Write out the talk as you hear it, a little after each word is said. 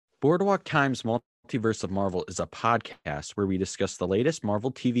Boardwalk Times Multiverse of Marvel is a podcast where we discuss the latest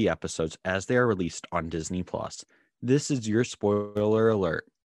Marvel TV episodes as they are released on Disney+. This is your spoiler alert.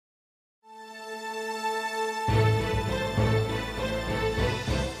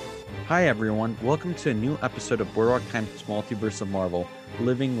 Hi everyone, welcome to a new episode of Boardwalk Times Multiverse of Marvel,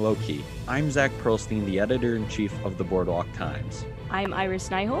 Living Loki. I'm Zach Pearlstein, the editor-in-chief of the Boardwalk Times. I'm Iris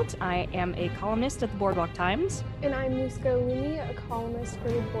Nyholt. I am a columnist at the Boardwalk Times. And I'm Nuska Lumi, a columnist for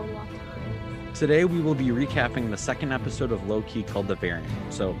the Boardwalk Times. Today we will be recapping the second episode of Loki called The Variant.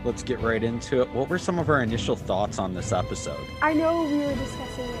 So let's get right into it. What were some of our initial thoughts on this episode? I know we were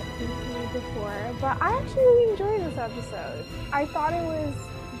discussing it briefly before, but I actually really enjoyed this episode. I thought it was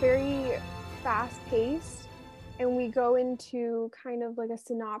very fast-paced, and we go into kind of like a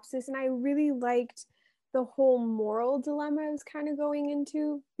synopsis, and I really liked the whole moral dilemma I was kind of going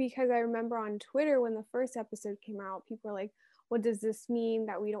into, because I remember on Twitter when the first episode came out, people were like, what does this mean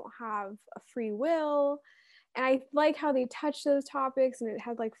that we don't have a free will? And I like how they touch those topics, and it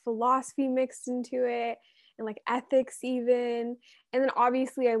had like philosophy mixed into it and like ethics even. And then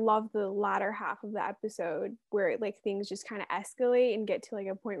obviously I love the latter half of the episode where like things just kind of escalate and get to like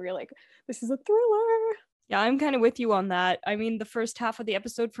a point where you're like, this is a thriller. Yeah, I'm kind of with you on that. I mean, the first half of the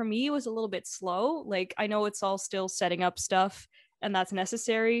episode for me was a little bit slow. Like, I know it's all still setting up stuff and that's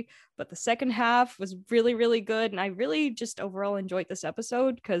necessary, but the second half was really, really good. And I really just overall enjoyed this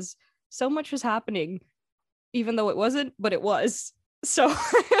episode because so much was happening, even though it wasn't, but it was. So,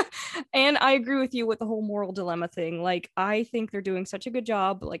 and I agree with you with the whole moral dilemma thing. Like, I think they're doing such a good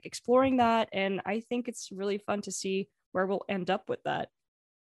job, like, exploring that. And I think it's really fun to see where we'll end up with that.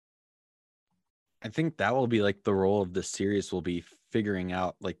 I think that will be like the role of this series will be figuring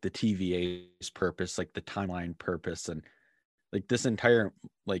out like the TVA's purpose, like the timeline purpose. And like this entire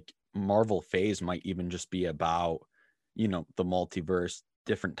like Marvel phase might even just be about, you know, the multiverse,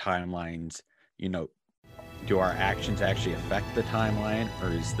 different timelines, you know, do our actions actually affect the timeline,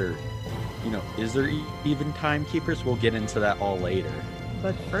 or is there, you know, is there even timekeepers? We'll get into that all later.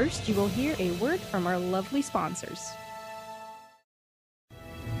 But first, you will hear a word from our lovely sponsors.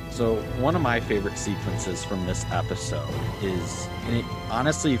 So one of my favorite sequences from this episode is, and it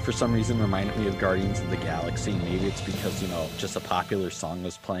honestly, for some reason, reminded me of Guardians of the Galaxy. Maybe it's because, you know, just a popular song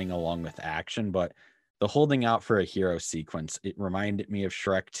was playing along with action, but the holding out for a hero sequence, it reminded me of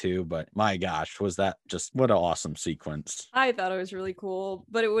Shrek 2, but my gosh, was that just, what an awesome sequence. I thought it was really cool,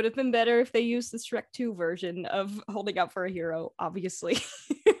 but it would have been better if they used the Shrek 2 version of holding out for a hero, obviously.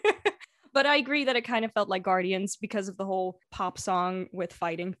 But I agree that it kind of felt like Guardians because of the whole pop song with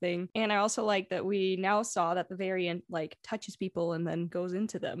fighting thing. And I also like that we now saw that the variant like touches people and then goes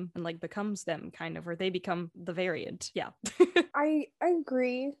into them and like becomes them kind of, or they become the variant. Yeah. I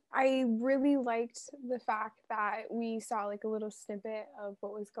agree. I really liked the fact that we saw like a little snippet of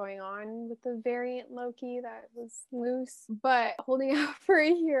what was going on with the variant Loki that was loose. But holding out for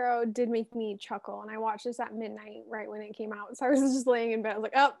a hero did make me chuckle. And I watched this at midnight right when it came out. So I was just laying in bed. I was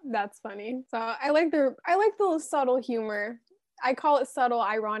like, oh, that's funny. So I like the subtle humor. I call it subtle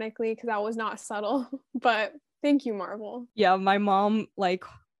ironically because that was not subtle. But thank you, Marvel. Yeah, my mom like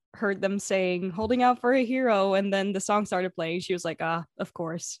heard them saying holding out for a hero, and then the song started playing. She was like, of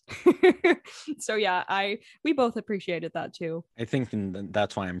course. So yeah, we both appreciated that too. I think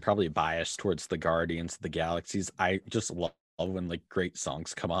that's why I'm probably biased towards the Guardians of the Galaxies. I just love when like great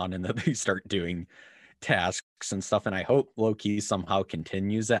songs come on and that they start doing tasks and stuff, and I hope Loki somehow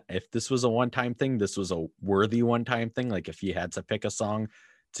continues that. If this was a one-time thing, this was a worthy one-time thing. Like if you had to pick a song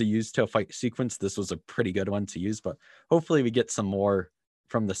to use to a fight sequence, this was a pretty good one to use. But hopefully we get some more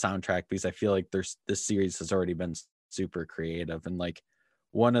from the soundtrack, because I feel like this series has already been super creative, and like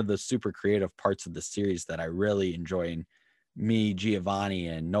one of the super creative parts of the series that I really enjoy, and me, Giovanni,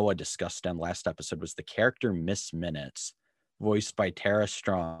 and Noah discussed in last episode, was the character Miss Minutes, voiced by Tara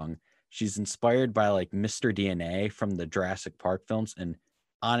Strong. She's inspired by like Mr. DNA from the Jurassic Park films. And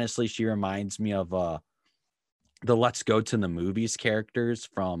honestly, she reminds me of the Let's Go to the Movies characters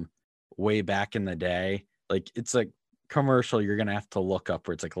from way back in the day. Like it's a commercial you're going to have to look up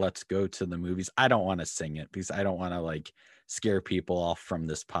where it's like, let's go to the movies. I don't want to sing it because I don't want to like scare people off from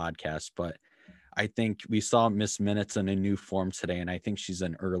this podcast, but I think we saw Miss Minutes in a new form today. And I think she's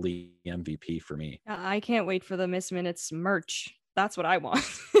an early MVP for me. I can't wait for the Miss Minutes merch. That's what I want.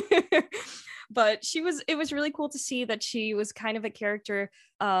 But it was really cool to see that she was kind of a character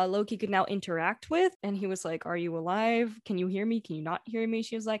Loki could now interact with. And he was like, are you alive? Can you hear me? Can you not hear me?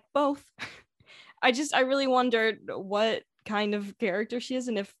 She was like, both. I really wondered what kind of character she is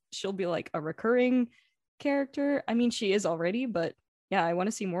and if she'll be like a recurring character. I mean, she is already, but yeah, I want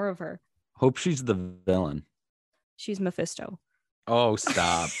to see more of her. Hope she's the villain. She's Mephisto. Oh,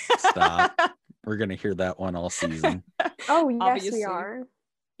 stop. We're gonna hear that one all season. Oh, yes, Obviously. we are.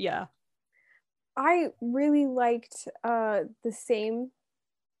 Yeah. I really liked the same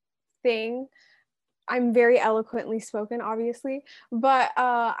thing. I'm very eloquently spoken, obviously, but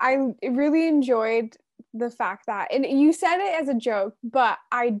I really enjoyed the fact that, and you said it as a joke, but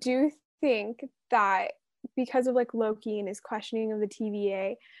I do think that because of like Loki and his questioning of the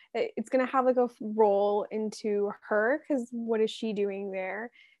TVA, it's gonna have like a role into her, because what is she doing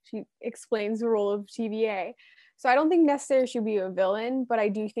there? She explains the role of TVA. So I don't think necessarily she'll be a villain, but I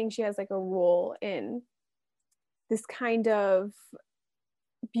do think she has like a role in this kind of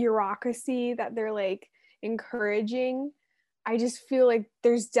bureaucracy that they're like encouraging. I just feel like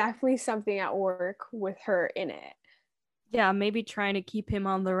there's definitely something at work with her in it. Yeah, maybe trying to keep him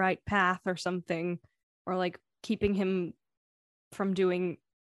on the right path or something, or like keeping him from doing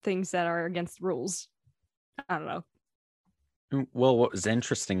things that are against rules. I don't know. Well, what was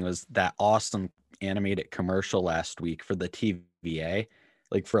interesting was that awesome animated commercial last week for the TVA,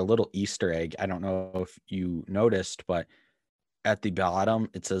 like for a little Easter egg. I don't know if you noticed, but at the bottom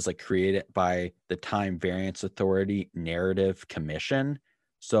it says like created by the Time Variance Authority Narrative Commission.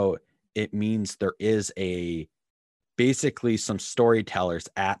 So it means there is a basically some storytellers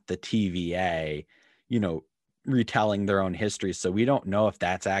at the TVA, retelling their own history. So we don't know if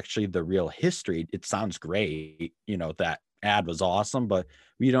that's actually the real history. It sounds great. That ad was awesome, but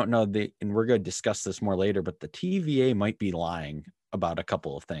we don't know and we're going to discuss this more later, but the TVA might be lying about a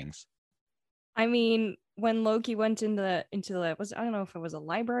couple of things. I mean, when Loki went into the was I don't know if it was a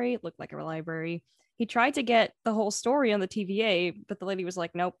library, it looked like a library. He tried to get the whole story on the TVA, but the lady was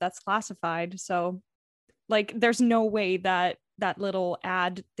like, "Nope, that's classified." So, like, there's no way that that little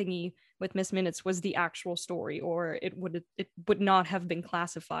ad thingy with Miss Minutes was the actual story, or it would not have been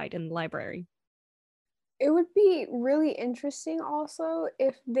classified in the library. It would be really interesting also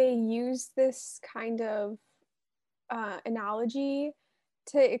if they use this kind of analogy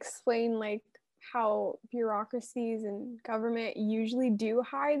to explain like how bureaucracies and government usually do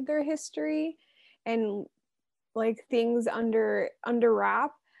hide their history and like things under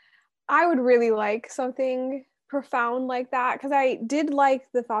wrap. I would really like something profound like that, because I did like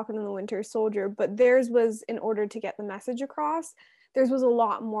the Falcon and the Winter Soldier, but theirs was in order to get the message across. Theirs was a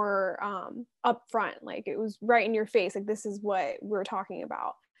lot more upfront, like it was right in your face, like this is what we're talking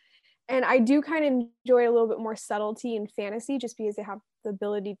about. And I do kind of enjoy a little bit more subtlety in fantasy, just because they have the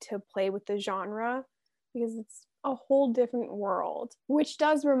ability to play with the genre, because it's a whole different world. Which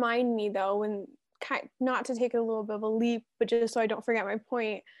does remind me though, not to take a little bit of a leap, but just so I don't forget my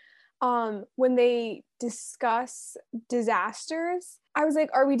point, when they discuss disasters, I was like,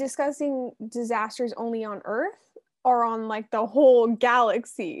 are we discussing disasters only on Earth or on like the whole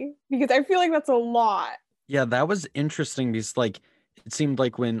galaxy? Because I feel like that's a lot. Yeah, that was interesting because like it seemed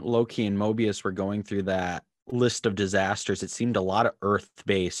like when Loki and Mobius were going through that list of disasters, it seemed a lot of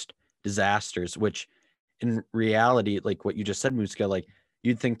Earth-based disasters, which in reality, like what you just said, Muska, like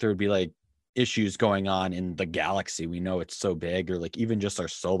you'd think there would be like issues going on in the galaxy. We know it's so big, or like even just our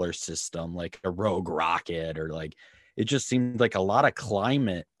solar system, like a rogue rocket, or like it just seemed like a lot of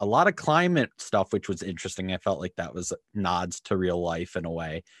climate stuff, which was interesting. I felt like that was nods to real life in a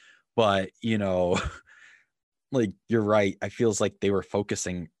way. But like you're right. I feels like they were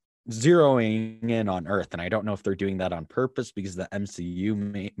zeroing in on Earth, and I don't know if they're doing that on purpose because the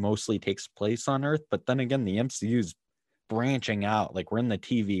MCU mostly takes place on Earth. But then again, the MCU's branching out. Like we're in the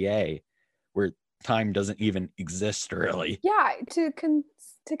TVA, where time doesn't even exist really. Yeah, to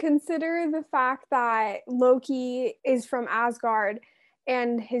consider the fact that Loki is from Asgard,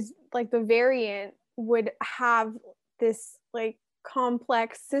 and his like the variant would have this like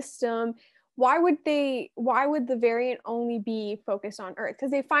complex system. Why would the variant only be focused on Earth? Because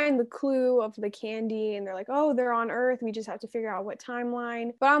they find the clue of the candy and they're like, oh, they're on Earth, we just have to figure out what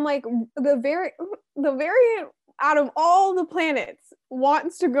timeline. But I'm like, the variant out of all the planets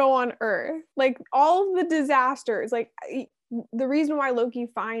wants to go on Earth. Like all of the disasters, like the reason why Loki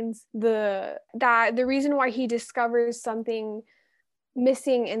finds the reason why he discovers something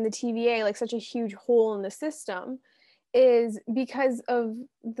missing in the TVA, like such a huge hole in the system, is because of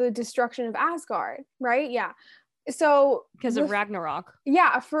the destruction of Asgard, right? Yeah. So Because of Ragnarok.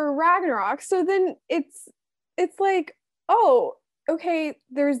 yeah, for Ragnarok. So then it's like, oh, okay,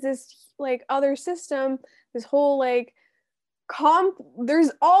 there's this like other system, this whole like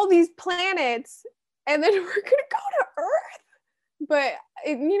there's all these planets, and then we're gonna go to Earth. But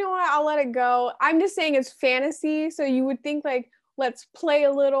you know what? I'll let it go. I'm just saying it's fantasy, so you would think like let's play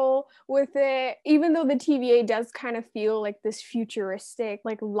a little with it, even though the TVA does kind of feel like this futuristic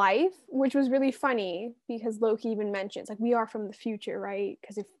like life, which was really funny because Loki even mentions like we are from the future, right?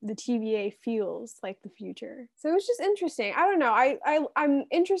 Because if the TVA feels like the future. So it was just interesting. I don't know. I'm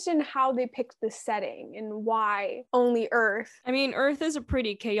interested in how they picked the setting and why only Earth. I mean, Earth is a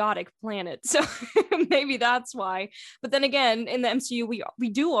pretty chaotic planet, so maybe that's why. But then again, in the MCU, we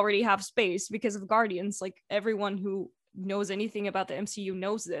do already have space because of Guardians. Like everyone who knows anything about the MCU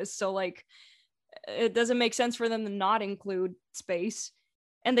knows this. So like, it doesn't make sense for them to not include space.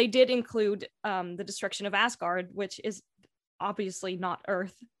 And they did include the destruction of Asgard, which is obviously not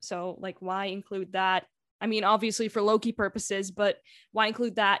Earth. So like, why include that? I mean, obviously for Loki purposes, but why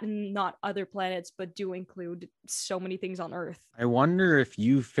include that and not other planets, but do include so many things on Earth? I wonder if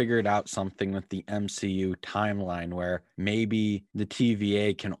you figured out something with the MCU timeline where maybe the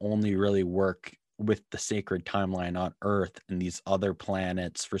TVA can only really work with the sacred timeline on Earth, and these other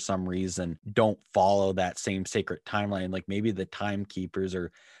planets for some reason don't follow that same sacred timeline. Like maybe the timekeepers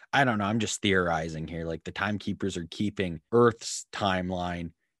are, I don't know, I'm just theorizing here. Like the timekeepers are keeping Earth's timeline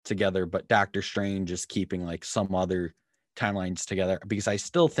together, but Doctor Strange is keeping like some other timelines together, because I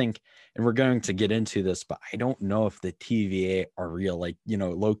still think, and we're going to get into this, but I don't know if the TVA are real. Like, you know,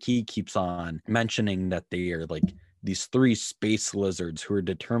 Loki keeps on mentioning that they are like these 3 space lizards who are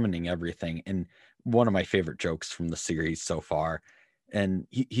determining everything. And one of my favorite jokes from the series so far. And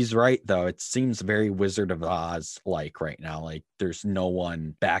he's right, though. It seems very Wizard of Oz like right now. Like there's no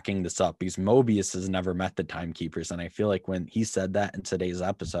one backing this up because Mobius has never met the timekeepers. And I feel like when he said that in today's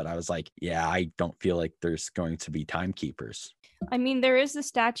episode, I was like, yeah, I don't feel like there's going to be timekeepers. I mean, there is the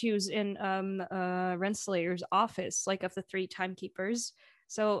statues in Renslayer's office, like of the 3 timekeepers.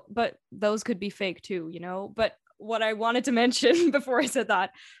 So, but those could be fake too, you know? But what I wanted to mention before I said that,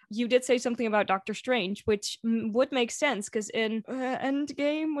 you did say something about Doctor Strange, which would make sense because in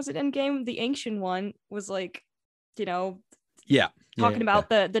Endgame, was it Endgame? The Ancient One was like, you know, talking about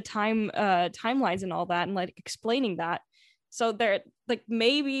the timelines and all that, and like explaining that. So they're like,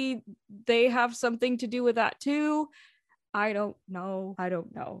 maybe they have something to do with that too. I don't know.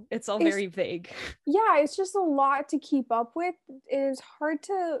 It's all very vague. Yeah, it's just a lot to keep up with. It is hard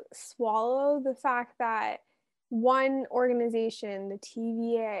to swallow the fact that one organization, the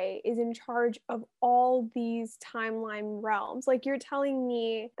TVA, is in charge of all these timeline realms. Like you're telling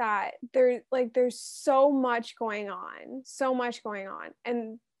me that there's so much going on.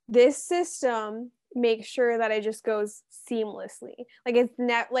 And this system makes sure that it just goes seamlessly. Like it's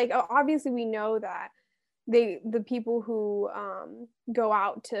like obviously we know that the people who go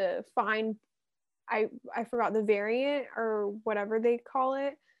out to find, I forgot the variant or whatever they call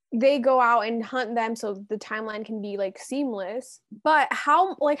it, they go out and hunt them so the timeline can be like seamless. But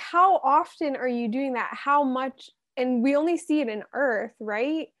how often are you doing that? How much? And we only see it in Earth,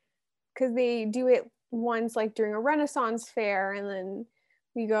 right? Because they do it once like during a Renaissance fair, and then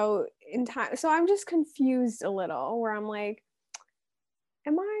we go in time. So I'm just confused a little, where I'm like,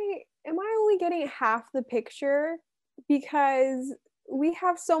 am I only getting half the picture? Because we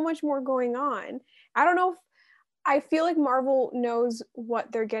have so much more going on. I don't know if, I feel like Marvel knows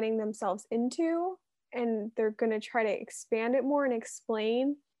what they're getting themselves into, and they're going to try to expand it more and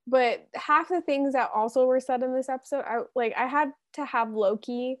explain. But half the things that also were said in this episode, I had to have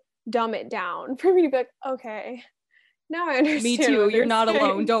Loki dumb it down for me to be like, okay, now I understand. Me too. You're not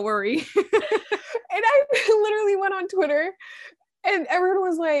alone. Don't worry. And I literally went on Twitter and everyone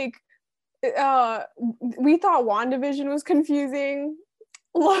was like, we thought WandaVision was confusing.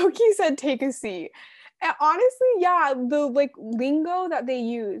 Loki said, take a seat. And honestly, yeah, the like lingo that they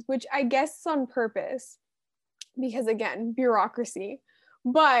use, which I guess is on purpose, because again, bureaucracy,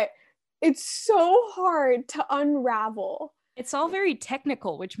 but it's so hard to unravel. It's all very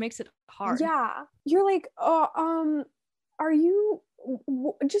technical, which makes it hard. Yeah, you're like, are you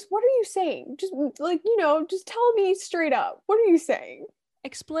just, what are you saying? Just like, just tell me straight up. What are you saying?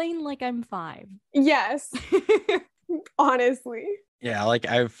 Explain like I'm 5. Yes. Honestly. Yeah, like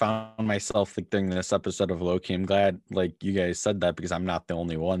I've found myself like during this episode of Loki, I'm glad like you guys said that, because I'm not the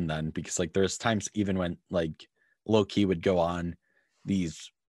only one then, because like there's times even when like Loki would go on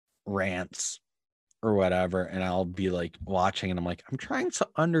these rants or whatever, and I'll be like watching and I'm like, I'm trying to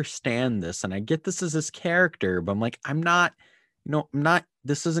understand this, and I get this as his character, but I'm like, I'm not,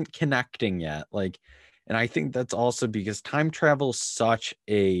 this isn't connecting yet. Like, and I think that's also because time travel is such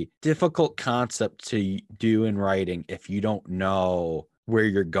a difficult concept to do in writing if you don't know where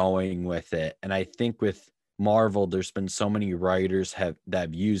you're going with it. And I think with Marvel, there's been so many writers that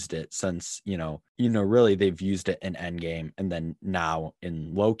have used it since, really they've used it in Endgame and then now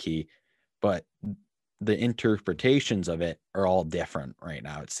in Loki. But the interpretations of it are all different right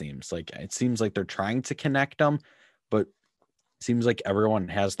now. It seems like they're trying to connect them, but it seems like everyone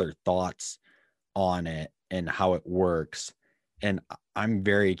has their thoughts on it and how it works. And I'm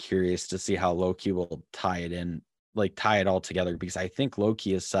very curious to see how Loki will tie it in, like tie it all together, because I think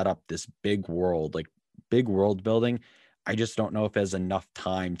Loki has set up this big world, like big world building. I just don't know if it has enough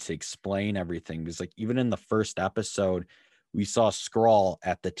time to explain everything, because like even in the first episode, we saw Skrull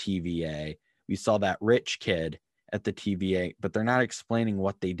at the TVA. We saw that rich kid at the TVA, but they're not explaining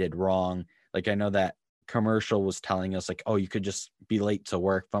what they did wrong. Like I know that commercial was telling us like, oh, you could just be late to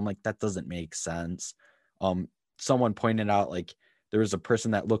work, but I'm like, that doesn't make sense. Someone pointed out like there was a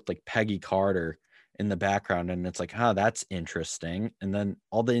person that looked like Peggy Carter in the background, and it's like, that's interesting. And then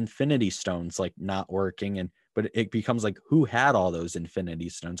all the Infinity Stones like not working, and but it becomes like, who had all those Infinity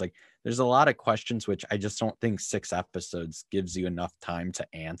Stones? Like there's a lot of questions which I just don't think 6 episodes gives you enough time to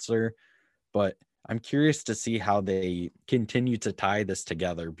answer. But I'm curious to see how they continue to tie this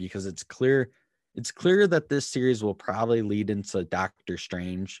together, because it's clear that this series will probably lead into Doctor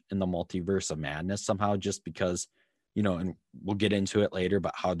Strange in the Multiverse of Madness somehow, just because, and we'll get into it later,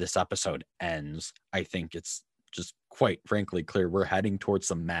 but how this episode ends, I think it's just quite frankly clear we're heading towards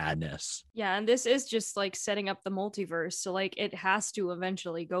some madness. Yeah, and this is just like setting up the multiverse, so like it has to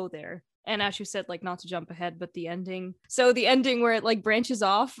eventually go there. And as you said, like not to jump ahead, but the ending. So the ending where it like branches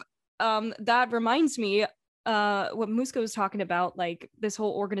off, that reminds me what Muska was talking about, like this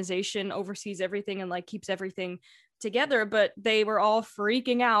whole organization oversees everything and like keeps everything together, but they were all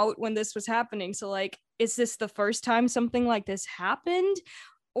freaking out when this was happening. So like, is this the first time something like this happened?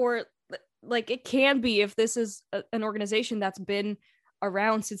 Or like it can be if this is an organization that's been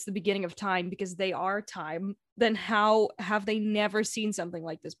around since the beginning of time, because they are time, then how have they never seen something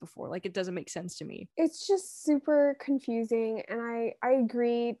like this before? Like it doesn't make sense to me. It's just super confusing, and I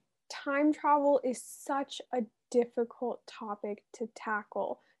agree. Time travel is such a difficult topic to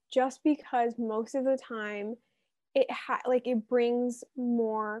tackle, just because most of the time it brings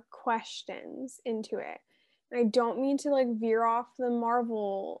more questions into it. And I don't mean to like veer off the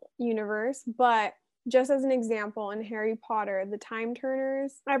Marvel universe, but just as an example, in Harry Potter, the time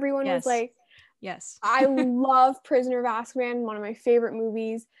turners, everyone was like, yes, I love Prisoner of Azkaban, one of my favorite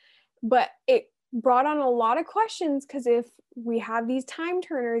movies, but it brought on a lot of questions, because if we have these time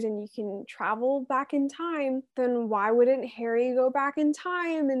turners and you can travel back in time, then why wouldn't Harry go back in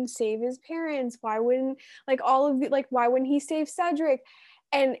time and save his parents? Why wouldn't why wouldn't he save Cedric?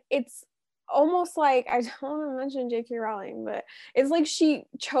 And it's almost like, I don't want to mention J.K. Rowling, but it's like she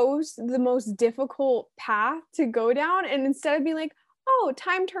chose the most difficult path to go down, and instead of being like, oh,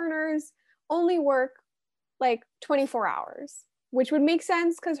 time turners only work like 24 hours, which would make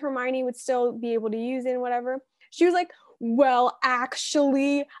sense because Hermione would still be able to use it and whatever. She was like, well,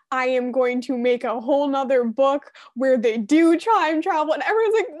 actually, I am going to make a whole nother book where they do time travel. And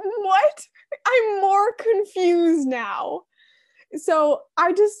everyone's like, what? I'm more confused now. So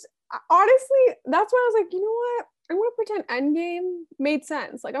honestly, that's why I was like, you know what? I want to pretend Endgame made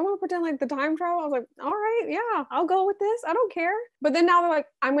sense. Like, I want to pretend like the time travel. I was like, all right, yeah, I'll go with this. I don't care. But then now they're like,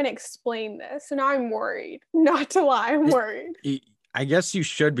 I'm going to explain this. So now I'm worried. Not to lie, I'm worried. I guess you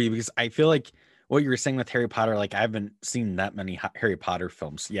should be, because I feel like what you were saying with Harry Potter, like I haven't seen that many Harry Potter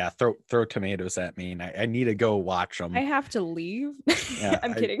films. Yeah, throw tomatoes at me, and I need to go watch them. I have to leave. Yeah,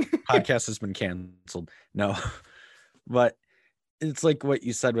 I'm kidding. Podcast has been canceled. No, but it's like what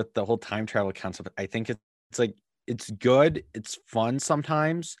you said with the whole time travel concept. I think it's like, it's good, it's fun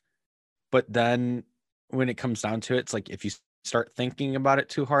sometimes, but then when it comes down to it, it's like if you start thinking about it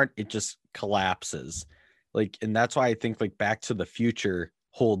too hard, it just collapses. Like, and that's why I think like Back to the Future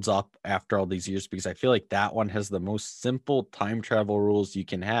holds up after all these years, because I feel like that one has the most simple time travel rules you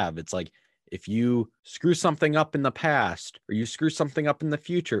can have. It's like, if you screw something up in the past or you screw something up in the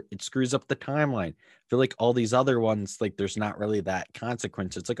future, it screws up the timeline. I feel like all these other ones, like there's not really that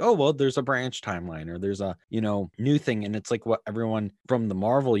consequence. It's like, oh, well, there's a branch timeline, or there's a, new thing. And it's like what everyone from the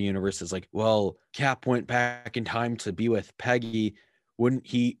Marvel universe is like, well, Cap went back in time to be with Peggy.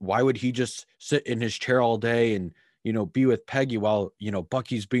 Why would he just sit in his chair all day and, be with Peggy while,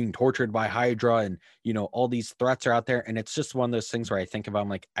 Bucky's being tortured by Hydra, and, all these threats are out there. And it's just one of those things where I think about, I'm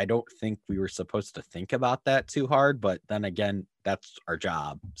like, I don't think we were supposed to think about that too hard, but then again, that's our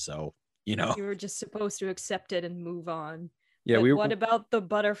job. So, you were just supposed to accept it and move on. Yeah. What about the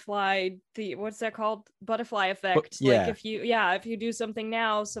butterfly, what's that called? Butterfly effect. Yeah. Like if you do something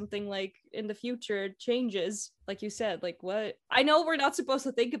now, something like in the future changes, like you said, like what? I know we're not supposed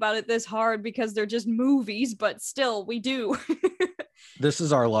to think about it this hard because they're just movies, but still we do. This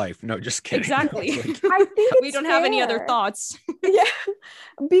is our life. No, just kidding. Exactly. I think we don't have any other thoughts. Yeah.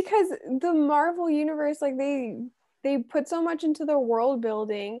 because the Marvel universe, like they put so much into their world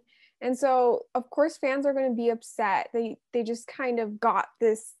building, and so of course fans are going to be upset. They just kind of got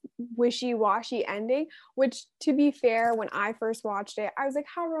this wishy-washy ending, which, to be fair, when I first watched it, I was like,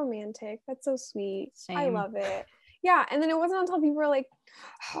 how romantic, that's so sweet. Same. I love it. Yeah, and then it wasn't until people were like,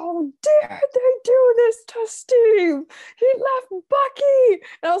 how dare they do this to Steve? He left Bucky.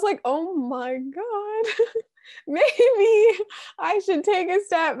 And I was like, oh my God. Maybe I should take a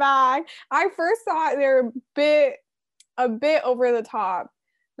step back. I first thought they were a bit over the top.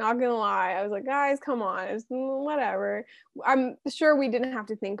 Not gonna lie. I was like, guys, come on. It's whatever. I'm sure we didn't have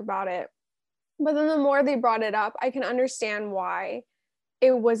to think about it. But then the more they brought it up, I can understand why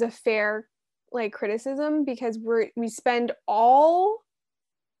it was a fair like criticism, because we spend all,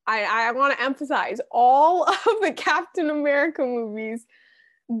 I want to emphasize, all of the Captain America movies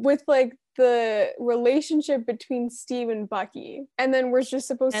with like the relationship between Steve and Bucky, and then we're just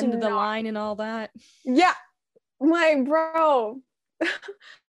supposed End to the line and all that. Yeah, like, bro,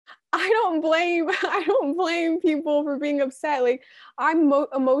 I don't blame people for being upset. Like, I'm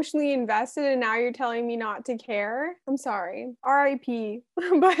emotionally invested, and now you're telling me not to care. I'm sorry. R.I.P.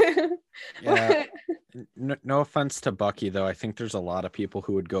 But Yeah. No offense to Bucky, though. I think there's a lot of people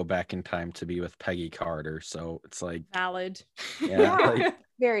who would go back in time to be with Peggy Carter. So it's like, valid. yeah, like,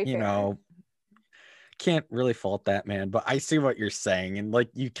 very fair. Can't really fault that, man. But I see what you're saying, and like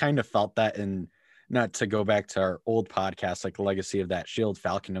you kind of felt that in, not to go back to our old podcast, like Legacy of that Shield,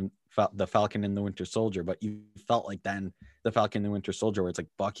 the Falcon and the Winter Soldier, but you felt like then the Falcon and the Winter Soldier, where it's like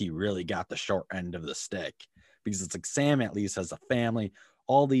Bucky really got the short end of the stick, because it's like Sam at least has a family.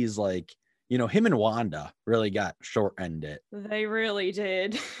 All these, like, him and Wanda really got short ended. They really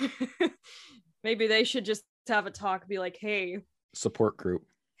did. Maybe they should just have a talk, be like, hey, support group,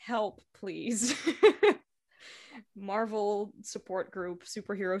 help, please. Marvel support group,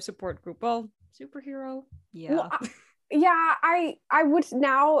 superhero support group. Well, superhero, yeah. Well, yeah, I was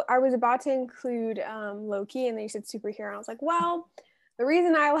about to include Loki, and they said superhero, and I was like, well, the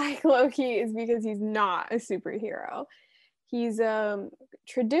reason I like Loki is because he's not a superhero. He's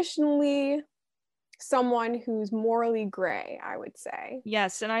traditionally someone who's morally gray, I would say.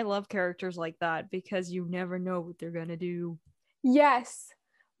 Yes, and I love characters like that, because you never know what they're gonna do. Yes,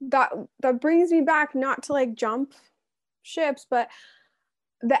 that brings me back, not to like jump ships, but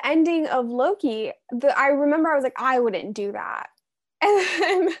the ending of Loki, I remember I was like, I wouldn't do that.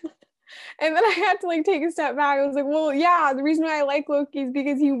 And then I had to like take a step back. I was like, well, yeah, the reason why I like Loki is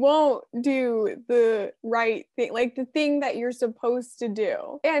because he won't do the right thing, like the thing that you're supposed to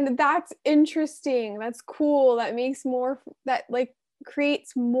do. And that's interesting. That's cool. That makes that like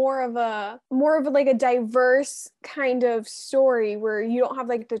creates more of a like a diverse kind of story, where you don't have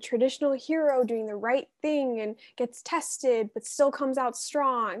like the traditional hero doing the right thing and gets tested but still comes out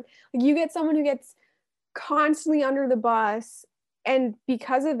strong. Like, you get someone who gets constantly under the bus, and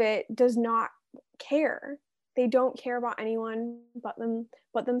because of it does not care. They don't care about anyone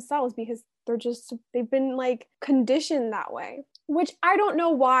but themselves, because they've been like conditioned that way, which I don't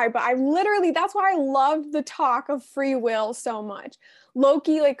know why, but that's why I loved the talk of free will so much.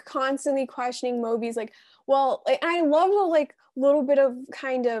 Loki like constantly questioning Mobius, like, well, like, I love the like little bit of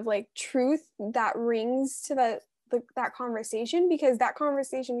kind of like truth that rings to that conversation, because that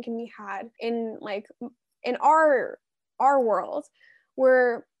conversation can be had in our world,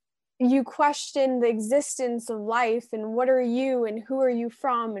 where you question the existence of life, and what are you, and who are you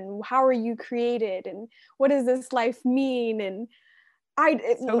from, and how are you created, and what does this life mean? And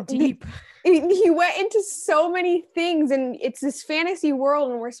so deep. He went into so many things, and it's this fantasy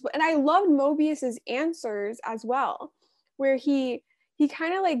world, and I loved Mobius's answers as well, where he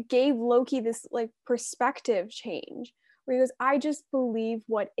kind of like gave Loki this like perspective change, where he goes, I just believe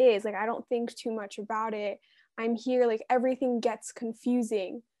what is, like, I don't think too much about it. I'm here, like, everything gets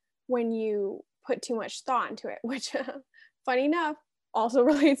confusing when you put too much thought into it, which funny enough also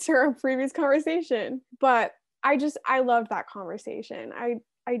relates to our previous conversation. But I loved that conversation.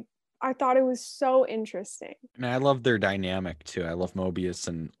 I thought it was so interesting. And I love their dynamic too. I love Mobius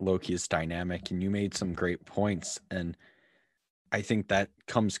and Loki's dynamic, and you made some great points, and I think that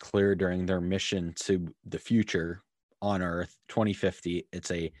comes clear during their mission to the future on Earth, 2050.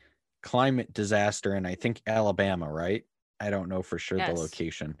 It's a climate disaster in, I think, Alabama, right? I don't know for sure the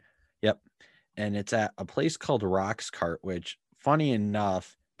location. Yep. And it's at a place called Roxcart, which, funny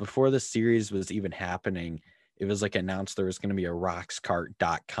enough, before the series was even happening, it was like announced there was going to be a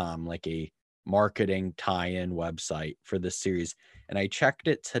roxcart.com, like a marketing tie-in website for this series. And I checked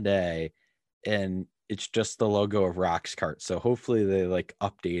it today, and it's just the logo of Roxcart. So hopefully they like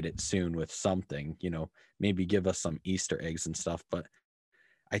update it soon with something, maybe give us some Easter eggs and stuff. But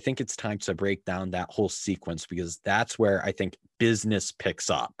I think it's time to break down that whole sequence, because that's where I think business picks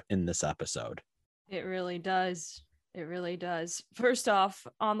up in this episode. It really does. It really does. First off,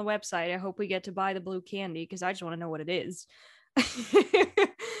 on the website, I hope we get to buy the blue candy because I just want to know what it is.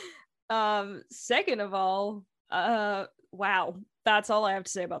 Second of all, wow, that's all I have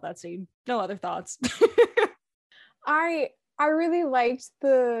to say about that scene. No other thoughts. I really liked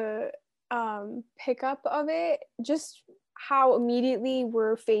the pickup of it, just how immediately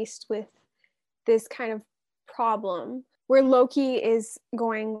we're faced with this kind of problem where Loki is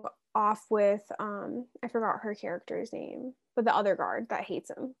going off with I forgot her character's name, but the other guard that hates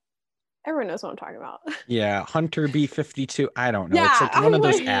him. Everyone knows what I'm talking about. Yeah, Hunter B-52. I don't know. Yeah, It's like one of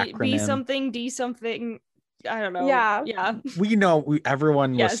those B acronyms. something, D something. I don't know. Yeah. Yeah. We know,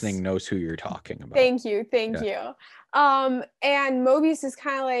 everyone Yes. listening knows who you're talking about. Thank you. And Mobius is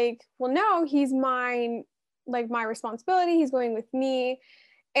kind of like, well, no, he's mine, like my responsibility. He's going with me.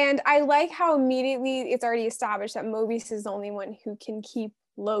 And I like how immediately it's already established that Mobius is the only one who can keep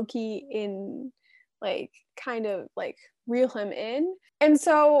Loki in, like, kind of like reel him in. And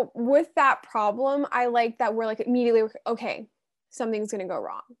so with that problem, I like that we're like immediately, okay, something's going to go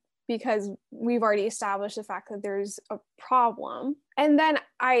wrong because we've already established the fact that there's a problem. And then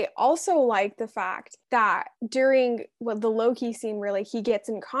I also like the fact that during the Loki scene where like he gets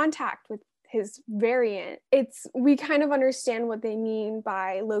in contact with his variant, we kind of understand what they mean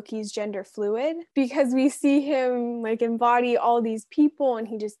by Loki's gender fluid, because we see him like embody all these people and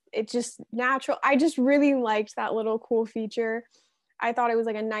it's just natural. I just really liked that little cool feature. I thought it was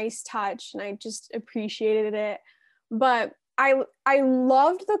like a nice touch and I just appreciated it. But I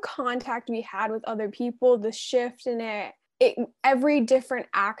loved the contact we had with other people, the shift in it. Every different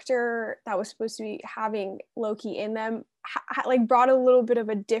actor that was supposed to be having Loki in them like brought a little bit of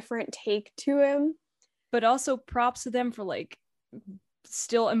a different take to him. But also props to them for like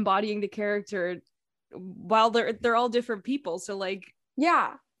still embodying the character while they're all different people. So like,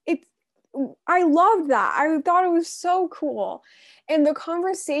 yeah, I loved that. I thought it was so cool. And the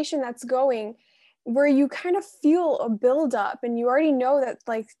conversation that's going where you kind of feel a buildup and you already know that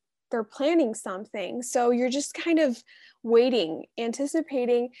like they're planning something. So you're just kind of waiting,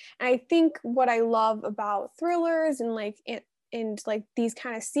 anticipating. And I think what I love about thrillers and like these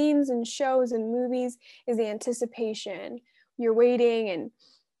kind of scenes and shows and movies is the anticipation. You're waiting, and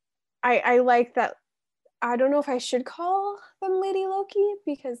I like that. I don't know if I should call them Lady Loki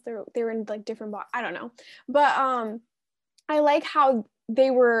because they're in like different I don't know. But I like how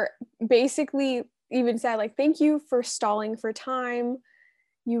they were basically even said like, thank you for stalling for time.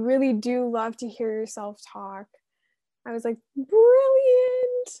 You really do love to hear yourself talk. I was like,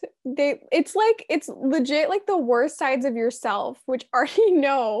 brilliant. It's legit like the worst sides of yourself, which already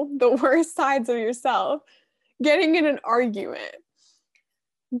know the worst sides of yourself, getting in an argument.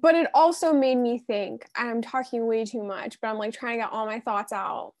 But it also made me think, and I'm talking way too much, but I'm like trying to get all my thoughts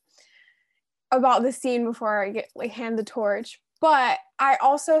out about the scene before I hand the torch. But I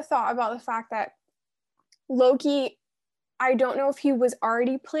also thought about the fact that Loki, I don't know if he was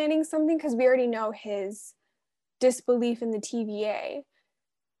already planning something because we already know his disbelief in the TVA.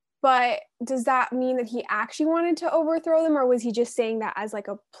 But does that mean that he actually wanted to overthrow them, or was he just saying that as like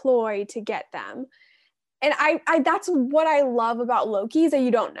a ploy to get them? And I that's what I love about Loki, is that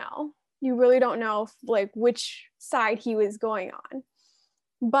you don't know. You really don't know like which side he was going on.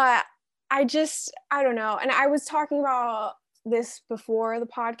 But I don't know. And I was talking about this before the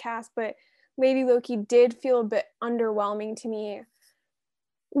podcast, but Lady Loki did feel a bit underwhelming to me.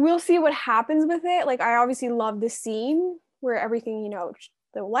 We'll see what happens with it. Like, I obviously love the scene where everything,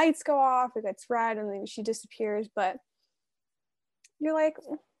 the lights go off, it gets red, and then she disappears. But you're like,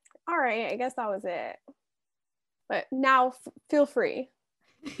 all right, I guess that was it. But now feel free.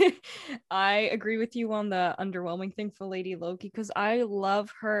 I agree with you on the underwhelming thing for Lady Loki, because I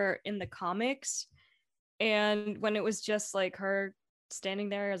love her in the comics. And when it was just like her standing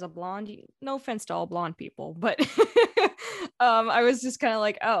there as a blonde, no offense to all blonde people, but I was just kind of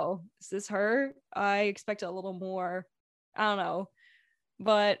like, oh, is this her? I expected a little more. I don't know.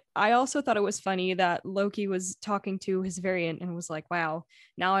 But I also thought it was funny that Loki was talking to his variant and was like, wow,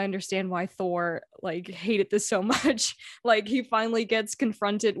 now I understand why Thor like hated this so much. Like, he finally gets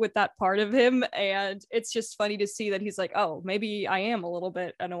confronted with that part of him. And it's just funny to see that he's like, oh, maybe I am a little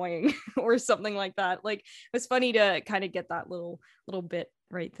bit annoying or something like that. Like, it was funny to kind of get that little bit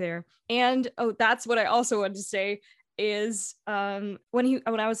right there. And that's what I also wanted to say is when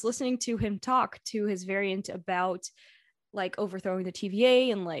I was listening to him talk to his variant about like overthrowing the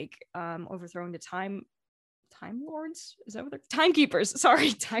TVA and like overthrowing the time lords, is that what they're timekeepers,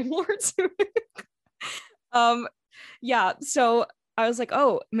 sorry, time lords. Yeah, so I was like,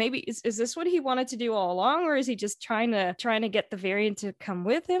 oh, maybe is this what he wanted to do all along, or is he just trying to get the variant to come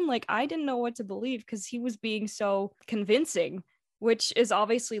with him? Like, I didn't know what to believe because he was being so convincing, which is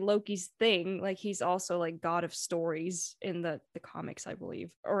obviously Loki's thing. Like, he's also like god of stories in the comics, I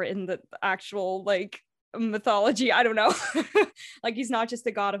believe, or in the actual like mythology. I don't know. Like, he's not just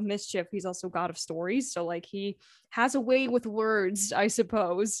the god of mischief, he's also god of stories. So like, he has a way with words, I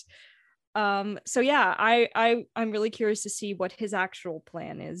suppose. So yeah, I'm really curious to see what his actual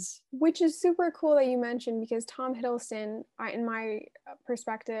plan is. Which is super cool that you mentioned, because Tom Hiddleston, in my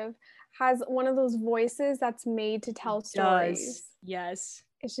perspective, has one of those voices that's made to tell stories. Yes.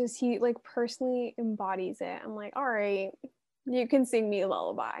 It's just, he like personally embodies it. I'm like, all right, you can sing me a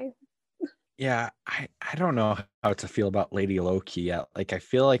lullaby. Yeah, I don't know how to feel about Lady Loki yet. Like, I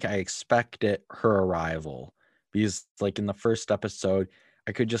feel like I expected her arrival because, like, in the first episode,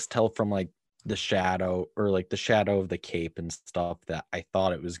 I could just tell from like the shadow of the cape and stuff that I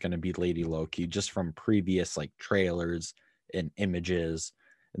thought it was going to be Lady Loki just from previous like trailers and images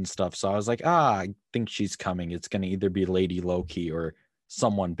and stuff. So I was like, I think she's coming. It's going to either be Lady Loki or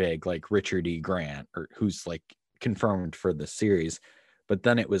someone big like Richard E. Grant, or who's like confirmed for the series. But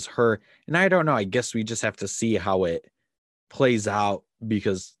then it was her. And I don't know. I guess we just have to see how it plays out,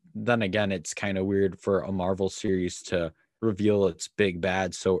 because then again, it's kind of weird for a Marvel series to reveal its big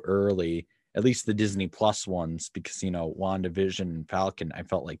bad so early, at least the Disney Plus ones, because, WandaVision and Falcon, I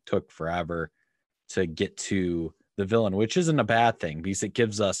felt like took forever to get to the villain, which isn't a bad thing because it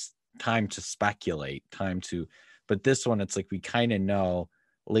gives us time to speculate, but this one, it's like we kind of know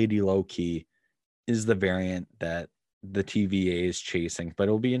Lady Loki is the variant that the TVA is chasing, but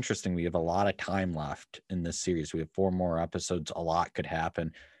it'll be interesting. We have a lot of time left in this series. We have 4 more episodes. A lot could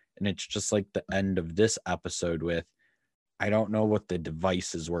happen. And it's just like the end of this episode with, I don't know what the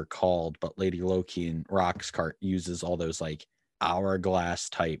devices were called, but Lady Loki and Roxcart uses all those like hourglass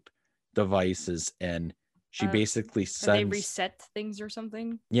type devices. And she basically Or they sends, reset things or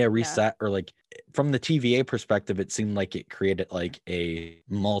something. reset, or like from the TVA perspective, it seemed like it created like a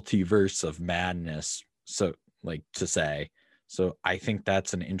multiverse of madness. So, like, to say. So I think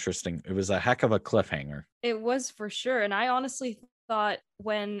that's it was a heck of a cliffhanger. It was for sure. And I honestly thought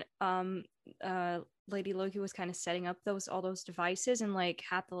when Lady Loki was kind of setting up all those devices and like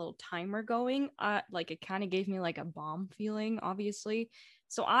had the little timer going, like it kind of gave me like a bomb feeling, obviously.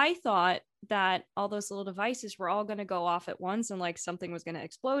 So I thought that all those little devices were all going to go off at once and like something was going to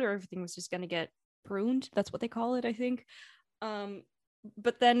explode or everything was just going to get pruned. That's what they call it, I think.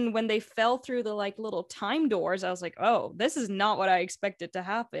 But then when they fell through the like little time doors, I was like, oh, this is not what I expected to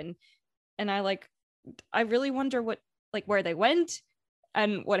happen. And I really wonder where they went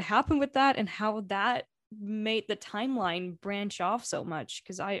and what happened with that and how that made the timeline branch off so much.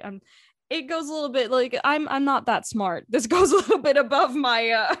 Because it goes a little bit like I'm not that smart. This goes a little bit above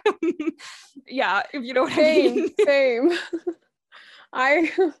my yeah, if you know what I mean. Same.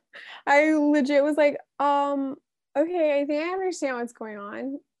 I legit was like, okay, I think I understand what's going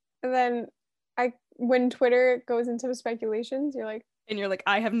on. And then when Twitter goes into speculations, you're like, and you're like,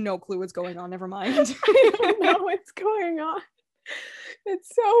 I have no clue what's going on. Never mind. I don't know what's going on.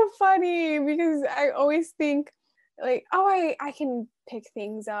 It's so funny because I always think like, oh, I can pick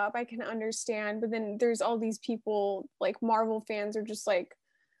things up, I can understand, but then there's all these people like Marvel fans are just like,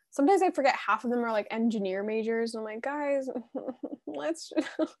 sometimes I forget half of them are like engineer majors. I'm like, guys, let's just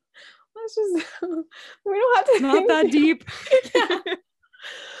we don't have to not that deep. Yeah.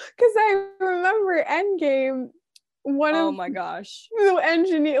 Because I remember Endgame, oh my gosh, the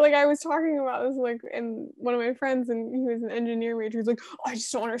engineer, like I was talking about this like in one of my friends and he was an engineer major. He's like, oh, I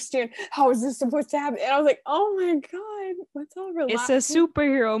just don't understand, how is this supposed to happen? And I was like, oh my god, let's all relax. It's a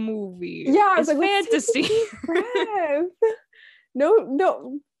superhero movie. Yeah, it's like, fantasy. No,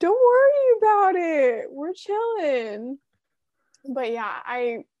 don't worry about it, we're chilling. But yeah,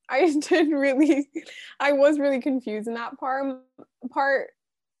 I was really confused in that part.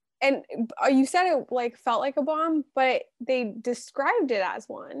 And you said it like felt like a bomb, but they described it as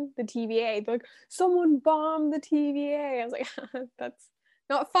one. The TVA, they're like, someone bombed the TVA. I was like, that's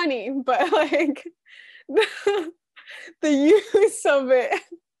not funny, but like the use of it.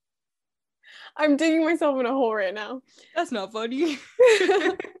 I'm digging myself in a hole right now. That's not funny.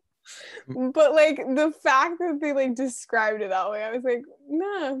 But like the fact that they like described it that way, I was like,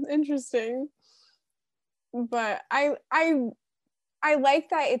 nah, interesting. But I like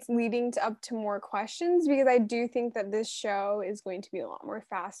that it's leading up to more questions, because I do think that this show is going to be a lot more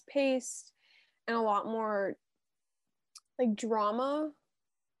fast paced and a lot more like drama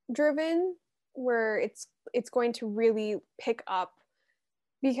driven, where it's going to really pick up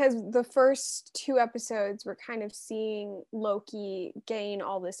because the first 2 episodes we're kind of seeing Loki gain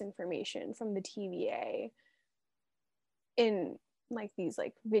all this information from the TVA in like these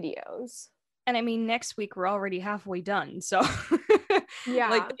like videos. And I mean, next week we're already halfway done, so Yeah.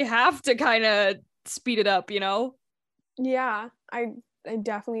 like they have to kind of speed it up, you know? Yeah, I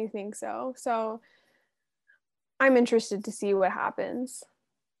definitely think so. So I'm interested to see what happens.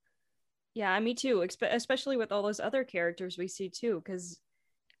 Yeah, me too, especially with all those other characters we see too, because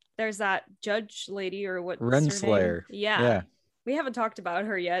there's that judge lady or what's her name? Renslayer. Yeah. We haven't talked about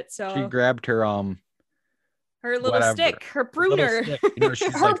her yet, so She grabbed her her little whatever. stick, her Little pruner. stick. You know,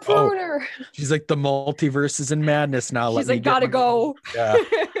 she's Her like, pruner. she's like, the multiverse is in madness now. She's Let me like, get gotta my- go. Yeah,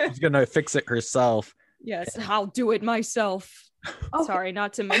 she's gonna fix it herself. Yes, I'll do it myself. Oh. Sorry,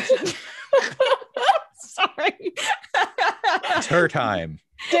 not to mention. Sorry. It's her time.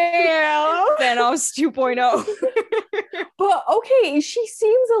 Damn. Thanos 2.0. But okay, she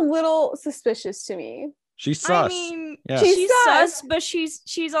seems a little suspicious to me. She's sus. I mean, Yeah. she's sus. sus, but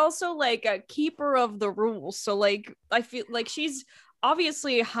she's also like a keeper of the rules. So like, I feel like she's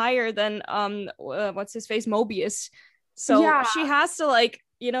obviously higher than what's his face, Mobius. So Yeah. she has to like,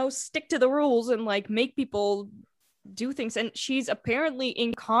 you know, stick to the rules and like make people do things. And she's apparently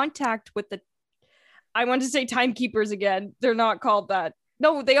in contact with the, I want to say timekeepers again. They're not called that.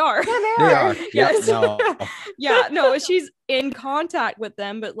 No, they are. Yeah, They are. Yes. No. Yeah, no, she's in contact with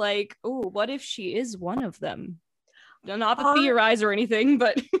them, but like, oh, what if she is one of them? Not to theorize or anything,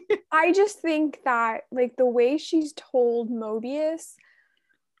 but I just think that like the way she's told Mobius,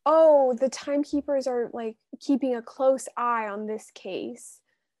 oh, the timekeepers are like keeping a close eye on this case.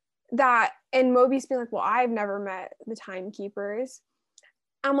 That, and Mobius being like, well, I've never met the timekeepers.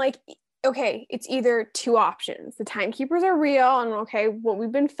 I'm like, okay, it's either 2 options. The timekeepers are real, and okay, what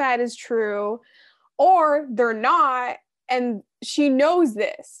we've been fed is true, or they're not, and she knows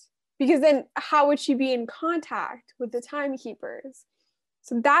this. Because then how would she be in contact with the timekeepers?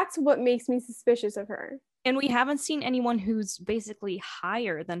 So that's what makes me suspicious of her. and we haven't seen anyone who's basically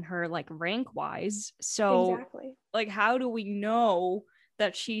higher than her, like rank wise. So Exactly. like, how do we know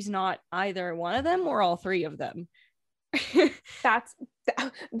that she's not either one of them or all 3 of them? That's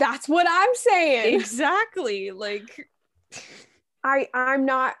what I'm saying. Exactly. Like, I'm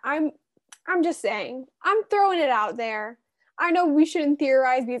just saying. I'm throwing it out there. I know we shouldn't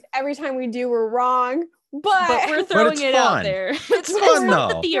theorize because every time we do, we're wrong. But we're throwing it's it out fun. there. It's fun, fun though.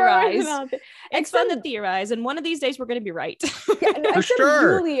 to theorize. It's fun to Except- theorize, and one of these days we're gonna be right. Yeah, except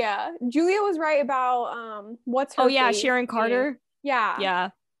sure. Julia was right about what's her Oh yeah, face Sharon name? Carter. Yeah. Yeah.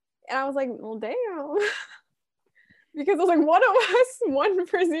 And I was like, well, damn. Because I was like, one of us, 1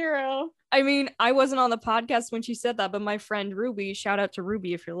 for 0. I mean, I wasn't on the podcast when she said that, but my friend Ruby, shout out to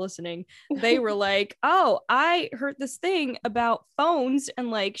Ruby if you're listening, they were like, oh, I heard this thing about phones, and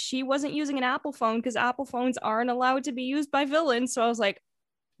like she wasn't using an Apple phone because Apple phones aren't allowed to be used by villains. So I was like,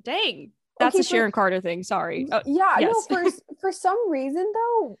 dang, that's Okay, a Sharon Carter thing. Sorry. Oh, Yeah, yes. no, for some reason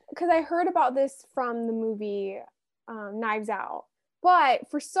though, because I heard about this from the movie Knives Out. But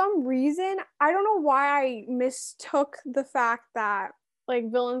for some reason, I don't know why I mistook the fact that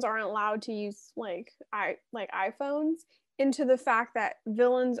like villains aren't allowed to use like iPhones into the fact that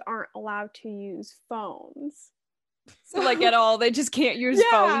villains aren't allowed to use phones. So like at all, they just can't use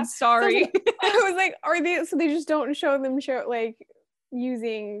phones. So Sorry. I was like, are they? So they just don't show like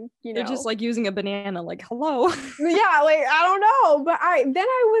using, you know, They're just like using a banana. Like, hello. yeah, like I don't know, but I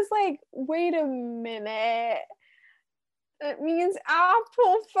was like, wait a minute. That means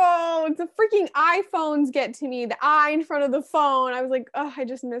Apple phones. The freaking iPhones get to me. The I in front of the phone. I was like, oh, I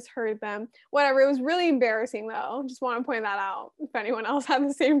just misheard them. Whatever. It was really embarrassing though. Just want to point that out if anyone else had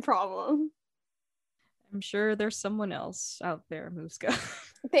the same problem. I'm sure there's someone else out there, Muska.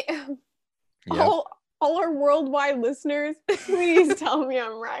 All our worldwide listeners, please tell me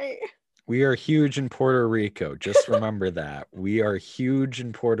I'm right. We are huge in Puerto Rico. Just remember that. We are huge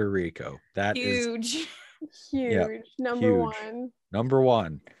in Puerto Rico. That is Huge. Huge. Number huge. 1. Number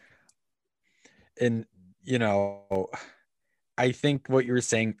 1. And, you know, I think what you were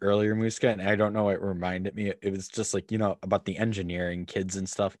saying earlier, Muska, and I don't know, it reminded me, it was just like, you know, about the engineering kids and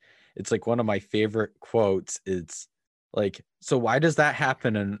stuff. It's like one of my favorite quotes. It's like, so why does that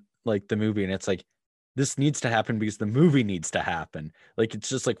happen in like the movie? And it's like, this needs to happen because the movie needs to happen. Like, it's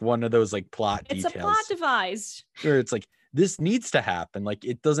just like one of those like plot It's details. a plot device. Where it's like, this needs to happen. Like,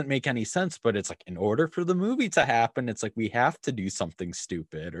 it doesn't make any sense, but it's like, in order for the movie to happen, it's like, we have to do something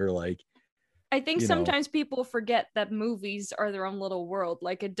stupid or like, I think you know. sometimes people forget that movies are their own little world.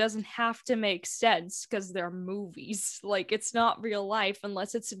 Like, it doesn't have to make sense because they're movies. Like, it's not real life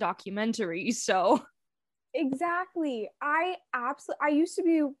unless it's a documentary. So Exactly. I used to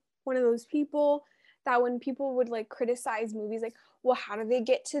be one of those people that when people would like criticize movies, like, well, how do they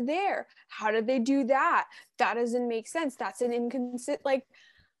get to there? How did they do that? That doesn't make sense. That's an inconsistent. Like,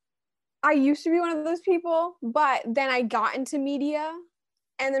 I used to be one of those people, but then I got into media.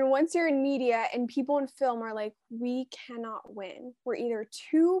 And then once you're in media and people in film are like, we cannot win. We're either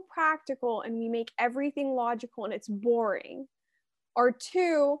too practical and we make everything logical and it's boring, or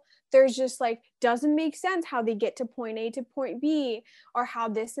two, there's just like, doesn't make sense how they get to point A to point B, or how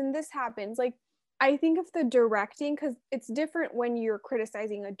this and this happens. Like, I think of the directing, because it's different when you're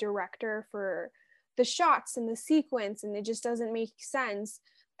criticizing a director for the shots and the sequence and it just doesn't make sense.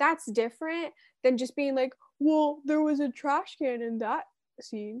 That's different than just being like, well, there was a trash can in that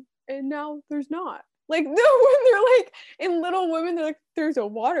scene and now there's not. Like, no, when they're like in Little Women, they're like, there's a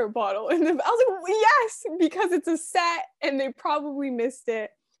water bottle. And I was like, well, yes, because it's a set and they probably missed it.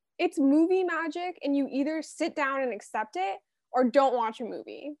 It's movie magic, and you either sit down and accept it or don't watch a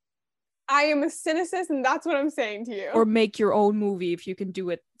movie. I am a cynicist, and that's what I'm saying to you. Or make your own movie if you can do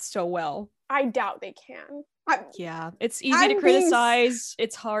it so well. I doubt they can. Yeah, it's easy to criticize.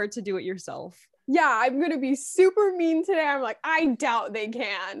 It's hard to do it yourself. Yeah, I'm going to be super mean today. I'm like, I doubt they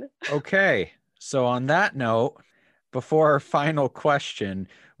can. Okay. So on that note, before our final question,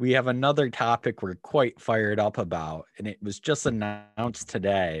 we have another topic we're quite fired up about, and it was just announced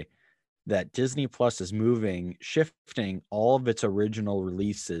today that Disney Plus is shifting all of its original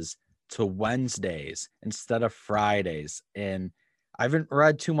releases to Wednesdays instead of Fridays. And I haven't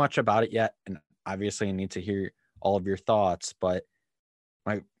read too much about it yet, and obviously I need to hear all of your thoughts, but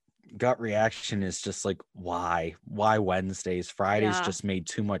my gut reaction is just like, why Wednesdays? Fridays just made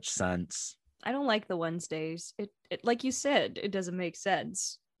too much sense. I don't like the Wednesdays. It like you said, it doesn't make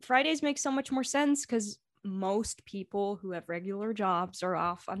sense. Fridays make so much more sense because most people who have regular jobs are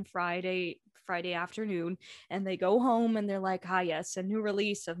off on Friday afternoon, and they go home and they're like, yes, a new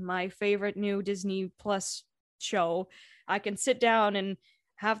release of my favorite new Disney Plus show. I can sit down and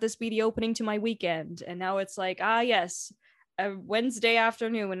have this be the opening to my weekend. And now it's like, yes, a Wednesday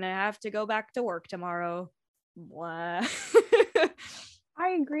afternoon and I have to go back to work tomorrow. Blah.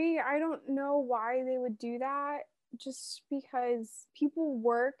 I agree. I don't know why they would do that, just because people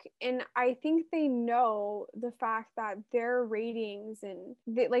work, and I think they know the fact that their ratings and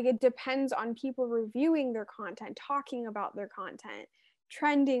it depends on people reviewing their content, talking about their content,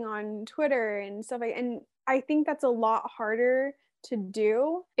 trending on Twitter and stuff and I think that's a lot harder to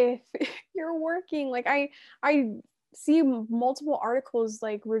do if you're working. Like I see multiple articles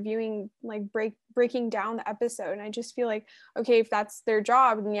like reviewing, like breaking down the episode, and I just feel like, okay, if that's their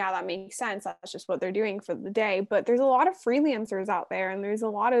job, then yeah, that makes sense, that's just what they're doing for the day. But there's a lot of freelancers out there, and there's a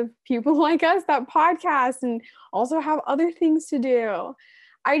lot of people like us that podcast and also have other things to do.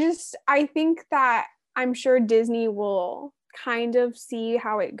 I think that I'm sure Disney will kind of see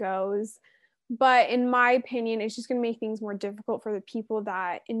how it goes, but in my opinion, it's just going to make things more difficult for the people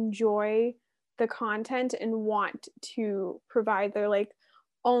that enjoy the content and want to provide their like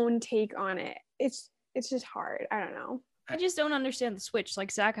own take on it. It's just hard. I don't know. I just don't understand the switch.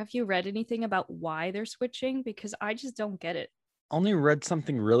 Like, Zach, have you read anything about why they're switching? Because I just don't get it. Only read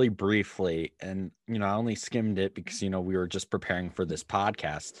something really briefly, and I only skimmed it because we were just preparing for this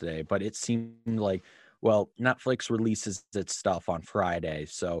podcast today, but it seemed like, well, Netflix releases its stuff on Friday,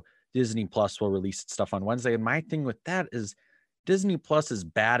 so Disney Plus will release its stuff on Wednesday. And my thing with that is Disney Plus's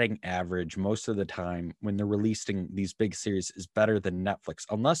batting average most of the time when they're releasing these big series is better than Netflix,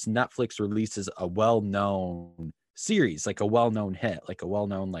 unless Netflix releases a well-known series, like a well-known hit, like a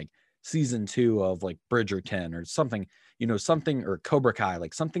well-known like season 2 of like Bridgerton or something, something, or Cobra Kai,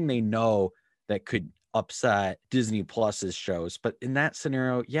 like something they know that could upset Disney Plus's shows. But in that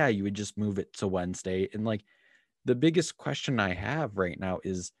scenario, yeah, you would just move it to Wednesday. And like the biggest question I have right now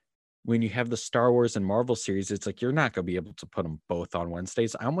is, when you have the Star Wars and Marvel series, it's like you're not going to be able to put them both on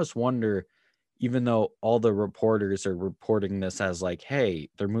Wednesdays. I almost wonder, even though all the reporters are reporting this as like, hey,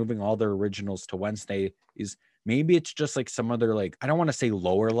 they're moving all their originals to Wednesday, is maybe it's just like some other, like, I don't want to say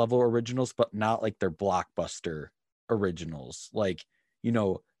lower level originals, but not like their blockbuster originals. Like,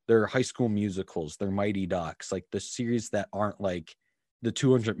 their High School Musicals, their Mighty Ducks, like the series that aren't like the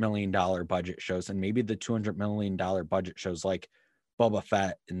 $200 million budget shows. And maybe the $200 million budget shows like Boba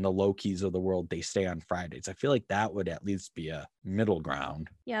Fett and the Lokis of the world, they stay on Fridays. I feel like that would at least be a middle ground.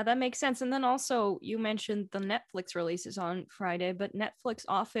 Yeah, that makes sense. And then also you mentioned the Netflix releases on Friday, but Netflix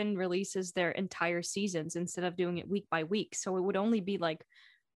often releases their entire seasons instead of doing it week by week. So it would only be like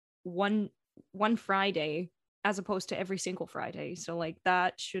one Friday as opposed to every single Friday. So like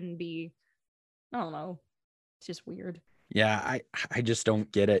that shouldn't be, I don't know. It's just weird. Yeah, I just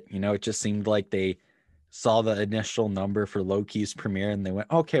don't get it. It just seemed like they saw the initial number for Loki's premiere and they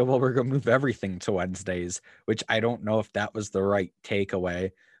went, okay, well, we're going to move everything to Wednesdays, which I don't know if that was the right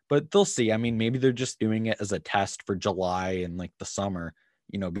takeaway, but they'll see. I mean, maybe they're just doing it as a test for July and like the summer,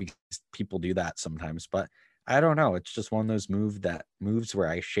 because people do that sometimes, but I don't know. It's just one of those moves where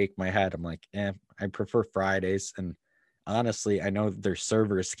I shake my head. I'm like, I prefer Fridays. And honestly, I know their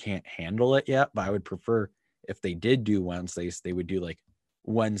servers can't handle it yet, but I would prefer if they did do Wednesdays, they would do like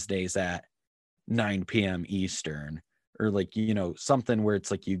Wednesdays at 9 p.m. Eastern, or like, something where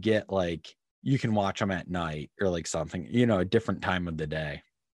it's like you get like you can watch them at night or like something, a different time of the day.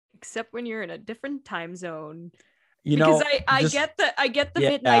 Except when you're in a different time zone. I get the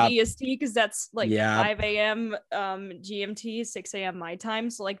midnight EST because that's like 5 a.m. GMT, 6 a.m. my time.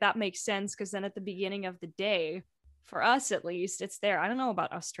 So like that makes sense because then at the beginning of the day, for us at least, it's there. I don't know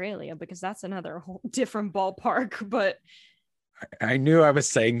about Australia because that's another whole different ballpark, but I knew I was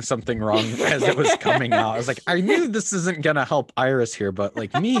saying something wrong as it was coming out. I was like, I knew this isn't gonna help Iris here, but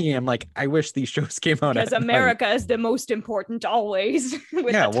like me, I'm like, I wish these shows came out because America is the most important always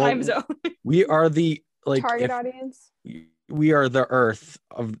with the time zone. We are the target audience. We are the Earth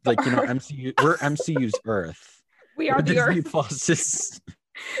of MCU. We're MCU's Earth. We are the Disney Earth. Plus is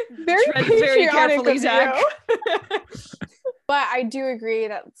very carefully, Zach. But I do agree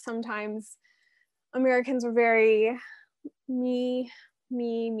that sometimes Americans are very me,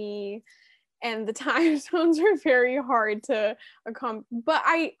 and the time zones are very hard to accomplish. But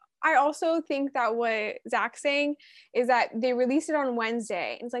I also think that what Zach's saying is that they release it on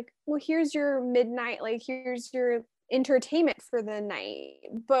Wednesday. And it's like, well, here's your midnight, like here's your entertainment for the night.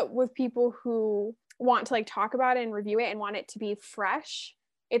 But with people who want to like talk about it and review it and want it to be fresh,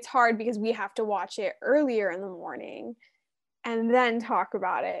 it's hard because we have to watch it earlier in the morning and then talk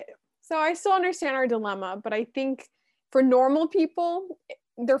about it. So I still understand our dilemma, but I think for normal people,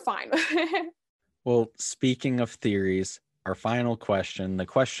 they're fine. Well, speaking of theories, our final question, the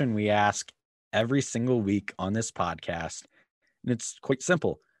question we ask every single week on this podcast, and it's quite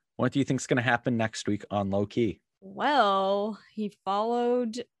simple. What do you think is going to happen next week on Loki? Well, he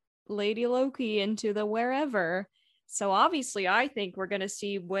followed Lady Loki into the wherever. So obviously, I think we're going to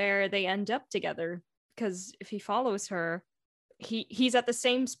see where they end up together. Because if he follows her, he's at the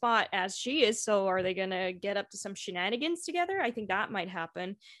same spot as she is. So are they going to get up to some shenanigans together? I think that might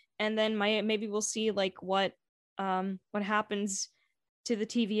happen. And then maybe we'll see like what happens to the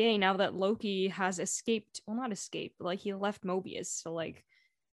TVA now that Loki has escaped. Well, not escaped, but like he left Mobius. So like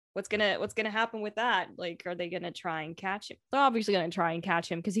what's gonna happen with that? Like, are they gonna try and catch him? They're obviously gonna try and catch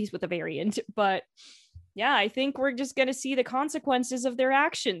him because he's with a variant. But yeah, I think we're just gonna see the consequences of their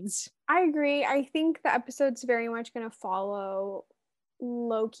actions. I agree. I think the episode's very much gonna follow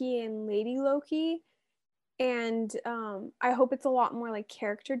Loki and Lady Loki. And I hope it's a lot more like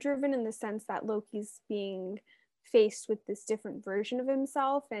character driven in the sense that Loki's being faced with this different version of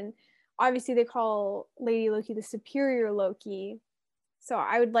himself. And obviously they call Lady Loki the superior Loki. So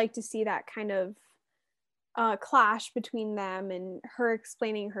I would like to see that kind of clash between them and her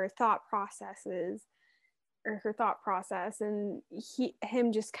explaining her thought process and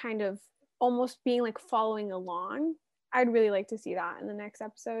him just kind of almost being like following along. I'd really like to see that in the next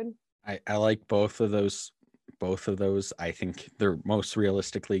episode. I like both of those. I think they're most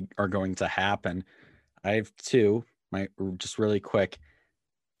realistically are going to happen. I have two, just really quick,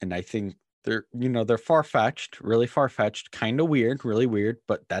 and I think they're really far-fetched, kind of weird, really weird,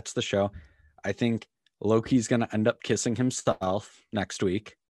 but that's the show. I think Loki's going to end up kissing himself next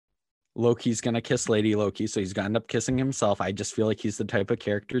week. Loki's going to kiss Lady Loki, so he's going to end up kissing himself. I just feel like he's the type of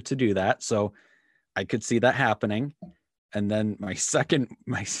character to do that, so I could see that happening. And then my second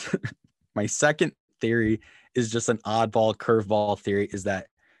theory is just an oddball curveball theory, is that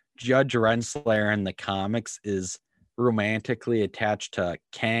Judge Renslayer in the comics is romantically attached to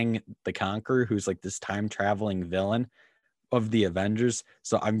Kang the Conqueror, who's like this time traveling villain of the Avengers.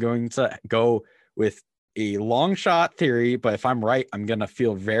 So I'm going to go with a long shot theory, but if I'm right, I'm going to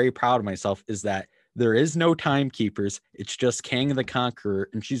feel very proud of myself, is that there is no timekeepers. It's just Kang the Conqueror,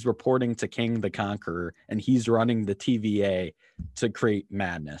 and she's reporting to King the Conqueror, and he's running the TVA to create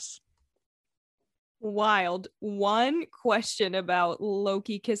madness. Wild. One question about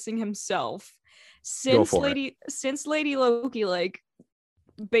Loki kissing himself. Since Lady Loki like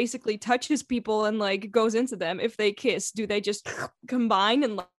basically touches people and like goes into them, if they kiss, do they just combine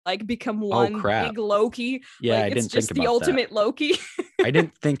and like become one big Loki? Yeah, like, I didn't think about the ultimate Loki. I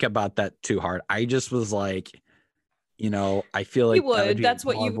didn't think about that too hard. I just was like, I feel like that's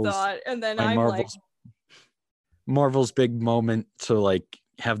what you thought, and then I'm Marvel's big moment to like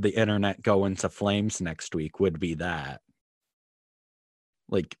have the internet go into flames next week would be that,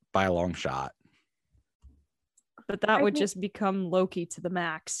 like, by a long shot. But that would just become Loki to the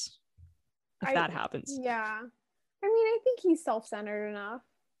max if that happens. Yeah. I mean, I think he's self-centered enough.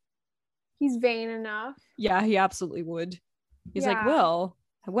 He's vain enough. Yeah, he absolutely would. He's like, well,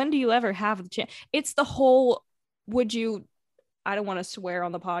 when do you ever have the chance? It's the whole, would you, I don't want to swear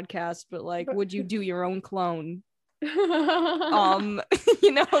on the podcast, but like, would you do your own clone? You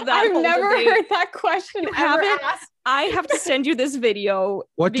know, that I've never heard that question ever asked. I have to send you this video.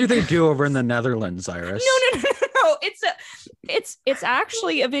 What do they do over in the Netherlands, Iris? No. It's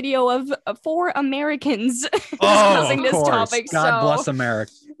actually a video of 4 Americans discussing this topic. God bless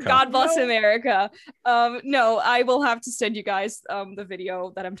America. God bless America. No, I will have to send you guys the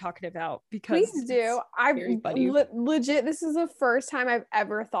video that I'm talking about, because please do. I legit, this is the first time I've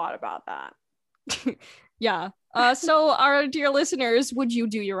ever thought about that. Yeah. So our dear listeners, would you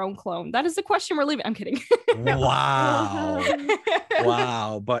do your own clone? That is the question we're leaving. I'm kidding. Wow.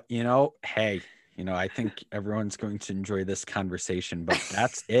 Wow. But hey, I think everyone's going to enjoy this conversation, but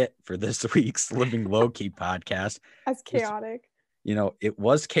that's it for this week's Living Loki podcast. That's chaotic. It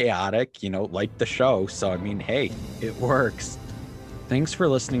was chaotic, like the show. So, I mean, hey, it works. Thanks for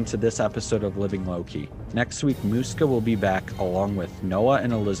listening to this episode of Living Loki. Next week, Muska will be back along with Noah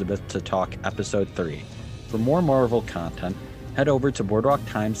and Elizabeth to talk episode 3. For more Marvel content, head over to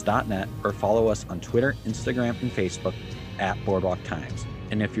boardwalktimes.net or follow us on Twitter, Instagram, and Facebook at Boardwalk Times.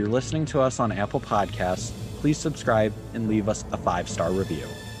 And if you're listening to us on Apple Podcasts, please subscribe and leave us a 5-star review.